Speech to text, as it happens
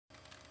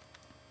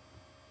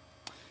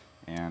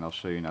And I'll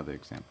show you another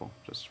example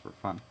just for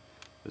fun.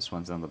 This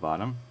one's on the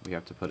bottom. We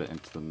have to put it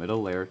into the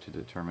middle layer to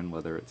determine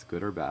whether it's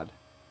good or bad.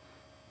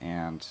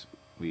 And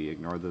we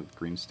ignore the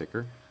green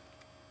sticker.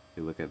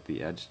 We look at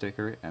the edge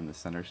sticker and the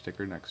center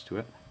sticker next to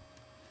it.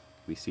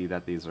 We see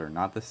that these are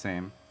not the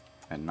same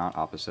and not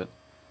opposite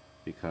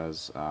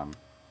because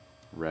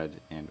red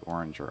and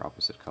orange are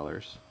opposite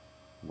colors.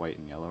 White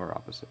and yellow are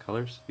opposite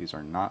colors. These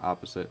are not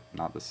opposite,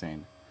 not the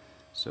same,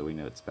 so we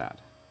know it's bad.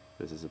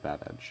 This is a bad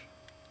edge.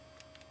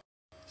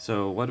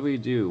 So what do we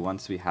do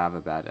once we have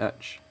a bad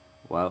edge?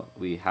 Well,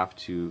 we have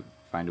to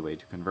find a way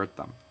to convert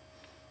them.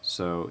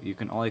 So you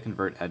can only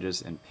convert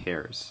edges in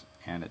pairs,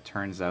 and it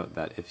turns out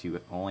that if you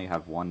only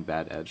have one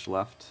bad edge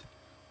left,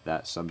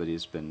 that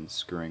somebody's been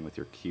screwing with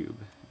your cube,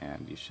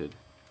 and you should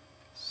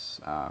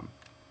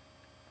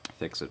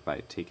fix it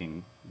by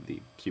taking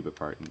the cube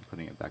apart and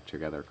putting it back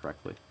together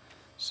correctly.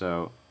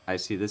 So I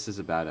see this is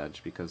a bad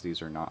edge because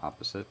these are not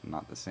opposite,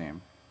 not the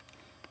same.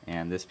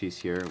 And this piece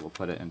here, we'll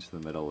put it into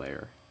the middle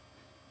layer.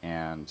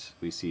 And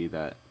we see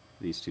that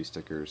these two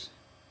stickers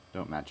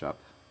don't match up.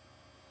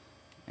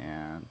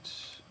 And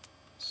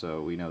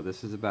so we know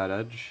this is a bad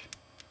edge,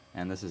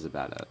 and this is a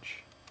bad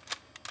edge.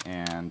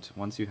 And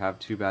once you have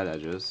two bad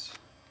edges,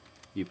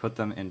 you put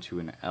them into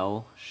an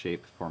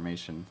L-shaped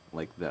formation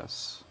like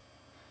this.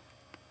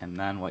 And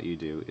then what you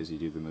do is you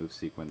do the move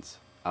sequence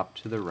up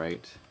to the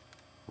right,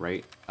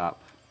 right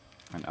up,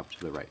 and up to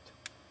the right.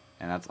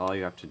 And that's all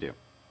you have to do.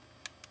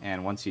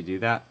 And once you do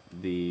that,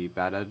 the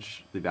bad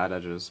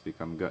edges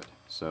become good.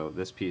 So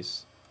this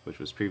piece, which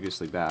was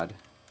previously bad,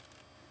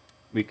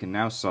 we can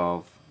now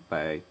solve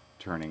by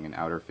turning an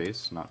outer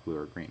face, not blue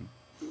or green.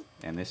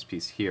 And this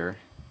piece here,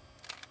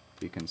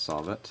 we can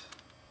solve it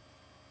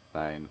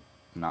by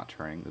not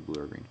turning the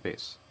blue or green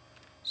face.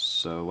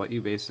 So what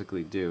you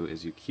basically do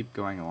is you keep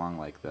going along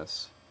like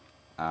this,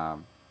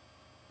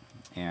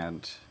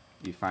 and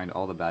you find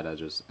all the bad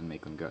edges and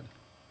make them good.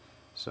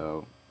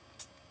 So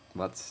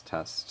let's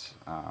test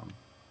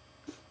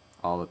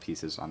all the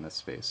pieces on this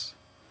face.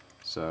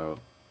 So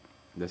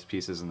this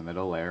piece is in the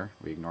middle layer,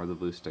 we ignore the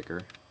blue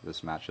sticker,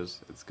 this matches,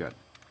 it's good.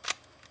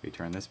 We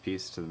turn this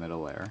piece to the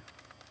middle layer,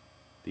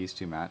 these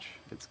two match,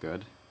 it's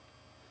good.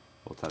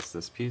 We'll test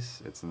this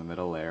piece, it's in the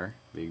middle layer,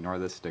 we ignore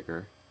this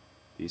sticker,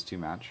 these two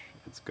match,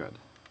 it's good.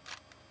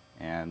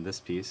 And this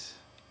piece,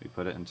 we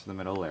put it into the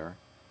middle layer,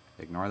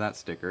 ignore that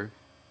sticker,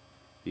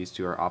 these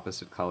two are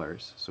opposite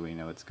colors, so we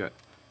know it's good.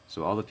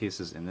 So all the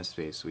pieces in this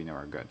face we know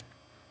are good.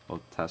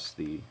 We'll test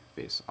the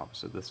face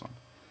opposite this one.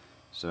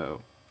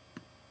 So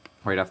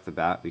right off the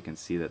bat we can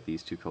see that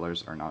these two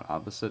colors are not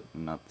opposite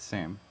and not the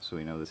same, so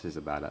we know this is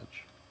a bad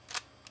edge.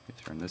 We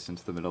turn this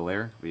into the middle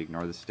layer, we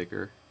ignore the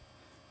sticker,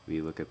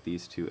 we look at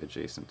these two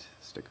adjacent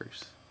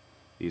stickers.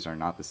 These are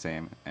not the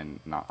same and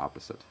not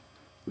opposite.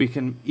 We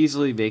can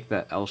easily make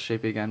that L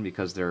shape again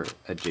because they're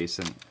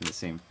adjacent in the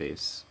same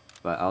face,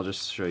 but I'll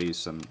just show you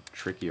some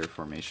trickier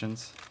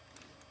formations.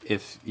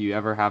 If you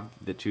ever have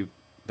the two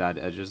bad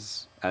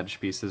edge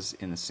pieces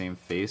in the same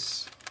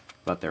face,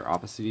 but they're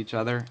opposite each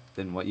other,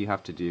 then what you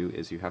have to do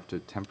is you have to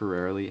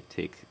temporarily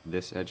take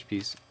this edge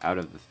piece out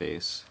of the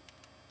face.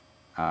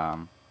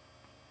 Well,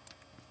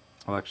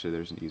 actually,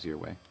 there's an easier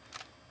way.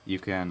 You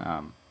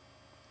can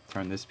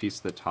turn this piece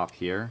to the top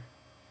here,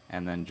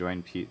 and then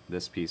join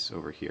this piece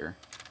over here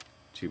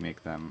to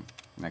make them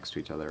next to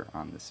each other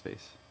on this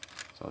face.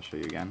 So I'll show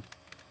you again.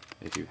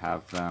 If you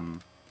have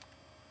them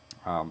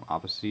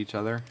opposite each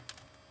other,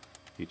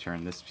 you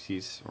turn this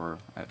piece, or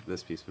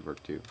this piece would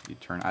work too. You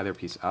turn either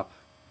piece up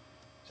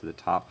to the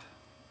top,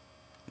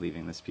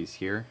 leaving this piece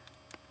here,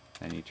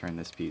 and you turn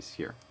this piece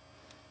here.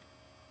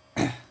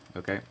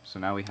 Okay, so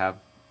now we have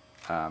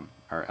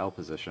our L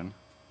position,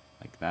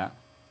 like that,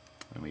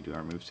 when we do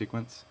our move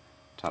sequence.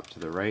 Top to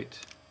the right,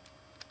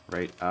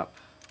 right up,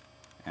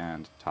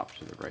 and top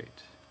to the right.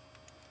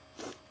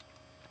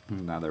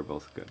 Now they're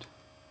both good.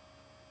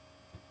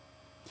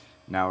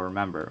 Now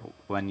remember,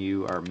 when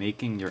you are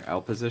making your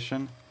L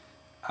position,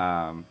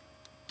 I'll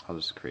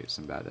just create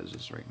some bad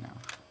edges right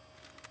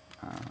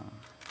now.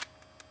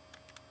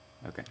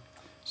 Okay,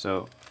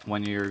 so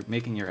when you're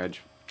making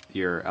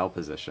your L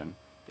position,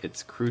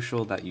 it's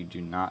crucial that you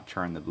do not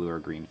turn the blue or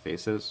green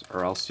faces,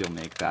 or else you'll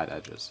make bad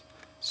edges.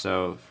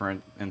 So for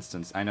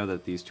instance, I know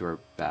that these two are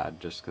bad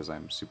just because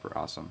I'm super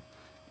awesome,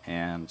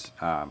 and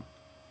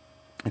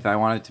if I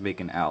wanted to make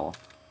an L,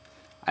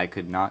 I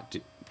could not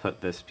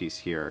put this piece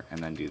here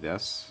and then do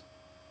this,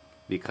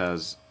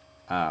 because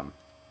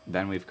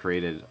then we've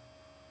created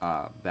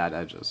bad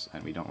edges,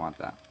 and we don't want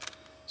that.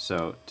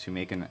 So to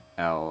make an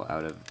L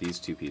out of these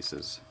two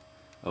pieces,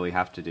 what we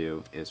have to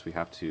do is we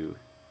have to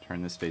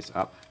turn this face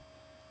up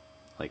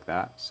like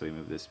that, so we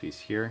move this piece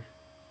here.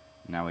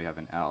 Now we have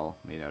an L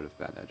made out of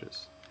bad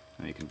edges,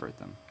 and we convert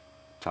them.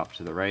 Top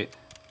to the right,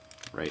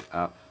 right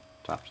up,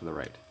 top to the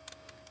right.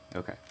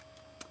 Okay,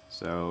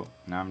 so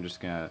now I'm just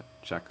going to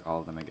check all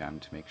of them again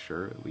to make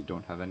sure we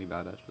don't have any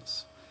bad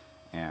edges.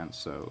 And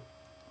so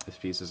this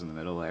piece is in the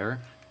middle layer,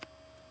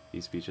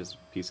 these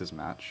pieces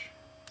match,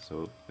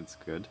 so it's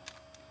good.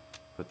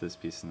 Put this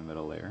piece in the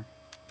middle layer,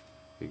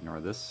 we ignore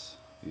this,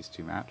 these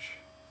two match,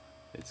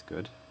 it's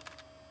good.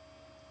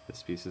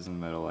 This piece is in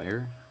the middle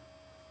layer,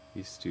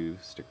 these two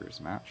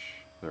stickers match,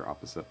 they're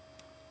opposite,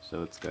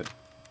 so it's good.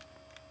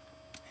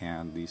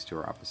 And these two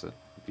are opposite,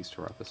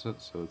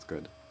 so it's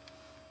good.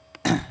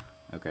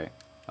 Okay,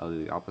 I'll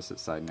do the opposite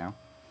side now.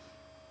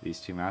 These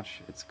two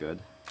match, it's good.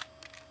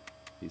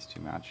 These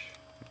two match,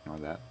 ignore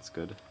that, it's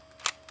good.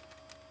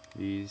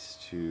 These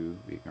two,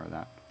 we ignore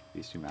that.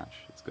 These two match,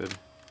 it's good.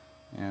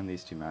 And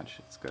these two match,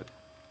 it's good.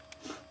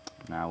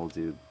 Now we'll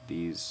do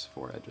these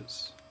four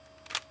edges.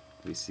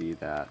 We see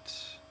that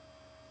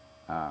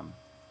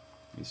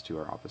these two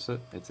are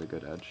opposite, it's a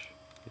good edge.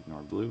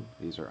 Ignore blue,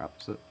 these are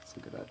opposite, it's a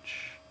good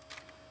edge.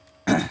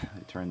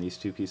 I turn these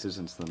two pieces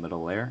into the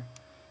middle layer.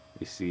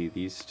 We see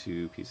these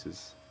two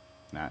pieces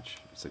match,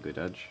 it's a good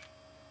edge.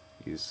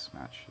 These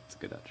match, it's a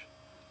good edge.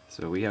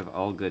 So we have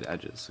all good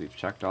edges. We've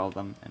checked all of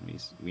them, and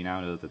we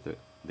now know that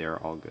they're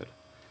all good.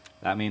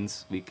 That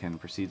means we can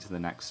proceed to the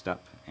next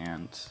step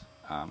and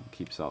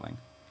keep solving.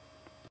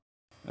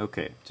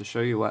 Okay, to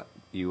show you what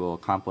you will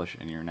accomplish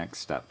in your next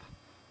step,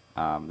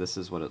 this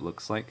is what it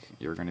looks like.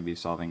 You're going to be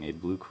solving a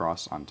blue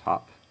cross on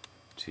top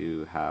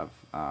to have,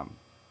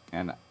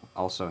 and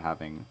also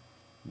having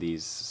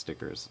these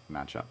stickers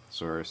match up.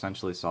 So we're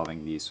essentially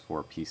solving these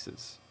four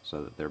pieces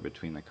so that they're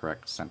between the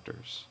correct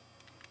centers.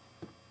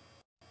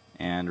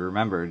 And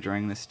remember,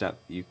 during this step,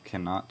 you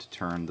cannot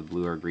turn the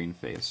blue or green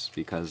face,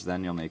 because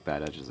then you'll make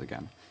bad edges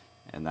again,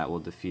 and that will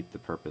defeat the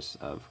purpose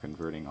of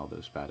converting all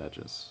those bad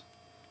edges.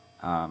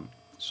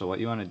 So what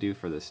you want to do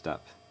for this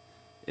step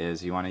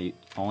is you want to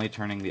only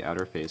turning the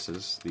outer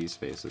faces, these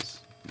faces,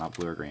 not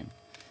blue or green.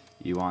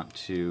 You want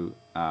to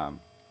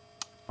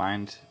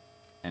find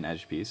an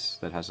edge piece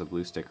that has a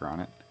blue sticker on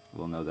it.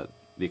 We'll know that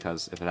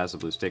because if it has a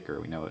blue sticker,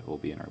 we know it will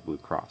be in our blue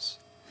cross.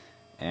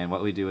 And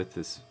what we do with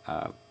this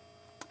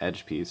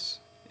edge piece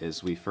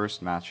is we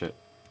first match it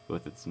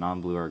with its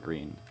non-blue or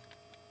green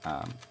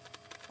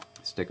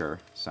sticker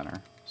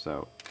center.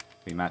 So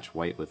we match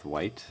white with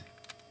white,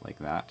 like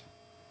that,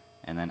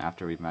 and then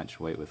after we've matched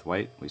white with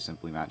white, we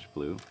simply match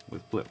blue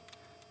with blue.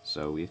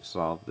 So we've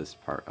solved this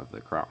part of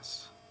the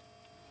cross.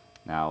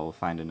 Now we'll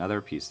find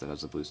another piece that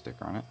has a blue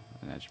sticker on it,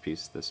 an edge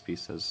piece. This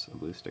piece has a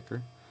blue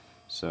sticker.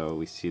 So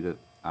we see that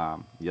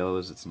yellow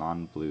is its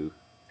non-blue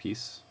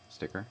piece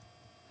sticker,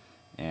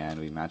 and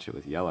we match it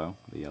with yellow,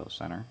 the yellow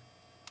center,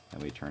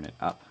 and we turn it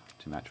up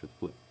to match with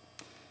blue.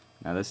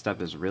 Now this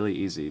step is really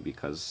easy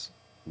because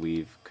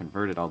we've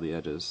converted all the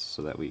edges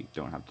so that we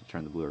don't have to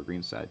turn the blue or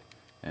green side,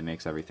 and it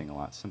makes everything a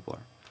lot simpler.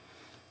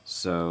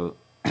 So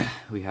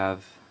we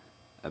have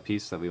a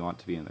piece that we want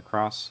to be in the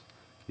cross.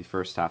 We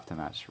first have to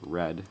match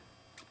red,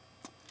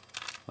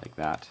 like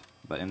that,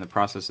 but in the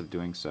process of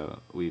doing so,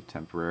 we've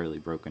temporarily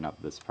broken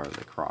up this part of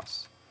the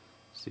cross.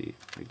 See,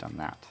 we've done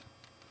that.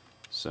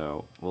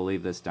 So we'll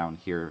leave this down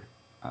here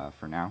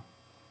for now,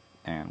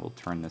 and we'll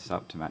turn this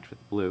up to match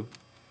with blue.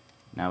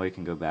 Now we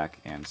can go back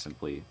and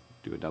simply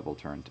do a double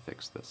turn to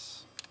fix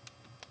this.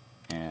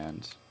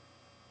 And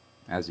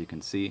as you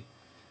can see,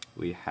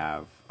 we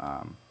have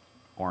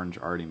orange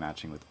already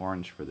matching with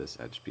orange for this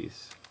edge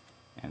piece,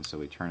 and so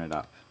we turn it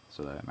up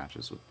so that it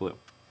matches with blue.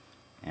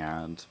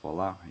 And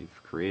voila,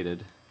 you've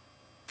created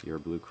your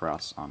blue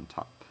cross on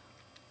top.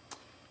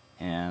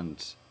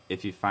 And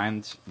if you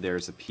find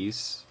there's a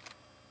piece,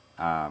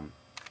 let's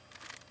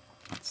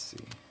see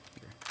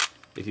here.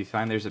 If you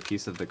find there's a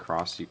piece of the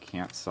cross you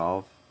can't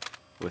solve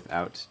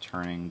without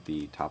turning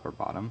the top or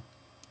bottom,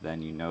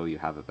 then you know you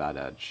have a bad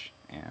edge,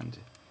 and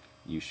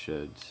you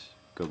should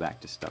go back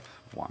to step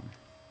 1.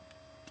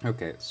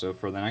 Okay, so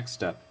for the next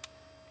step,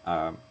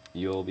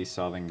 you'll be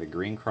solving the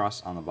green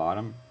cross on the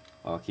bottom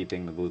while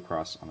keeping the blue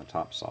cross on the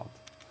top solved.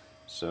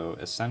 So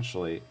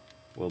essentially,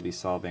 we'll be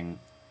solving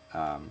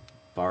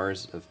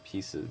bars of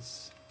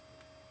pieces,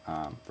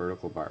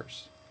 vertical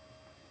bars.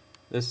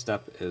 This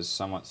step is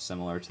somewhat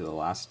similar to the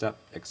last step,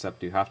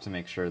 except you have to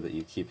make sure that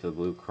you keep the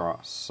blue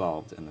cross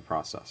solved in the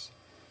process.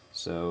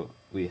 So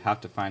we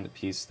have to find a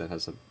piece that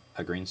has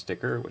a green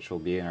sticker, which will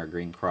be in our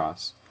green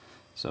cross.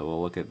 So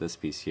we'll look at this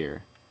piece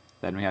here.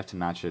 Then we have to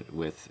match it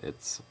with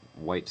its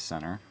white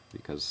center,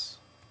 because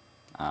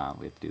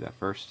we have to do that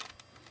first.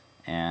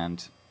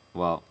 And,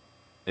 well,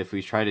 if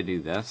we try to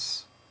do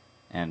this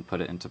and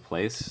put it into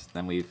place,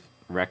 then we've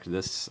wrecked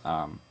this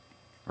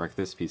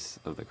piece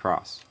of the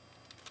cross,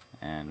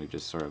 and we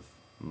just sort of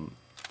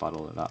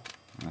fuddled it up,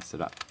 messed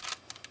it up.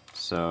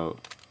 So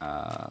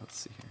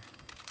let's see here.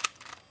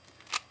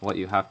 What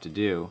you have to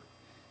do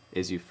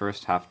is you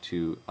first have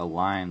to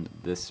align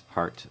this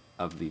part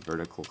of the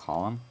vertical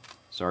column.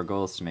 So our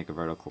goal is to make a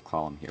vertical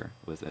column here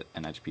with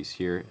an edge piece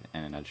here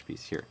and an edge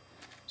piece here.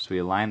 So we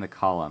align the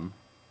column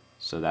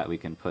so that we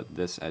can put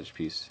this edge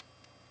piece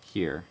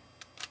here,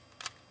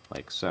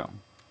 like so.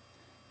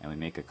 And we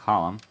make a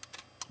column,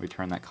 we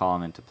turn that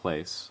column into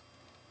place,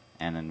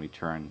 and then we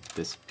turn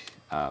this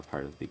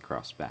part of the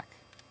cross back.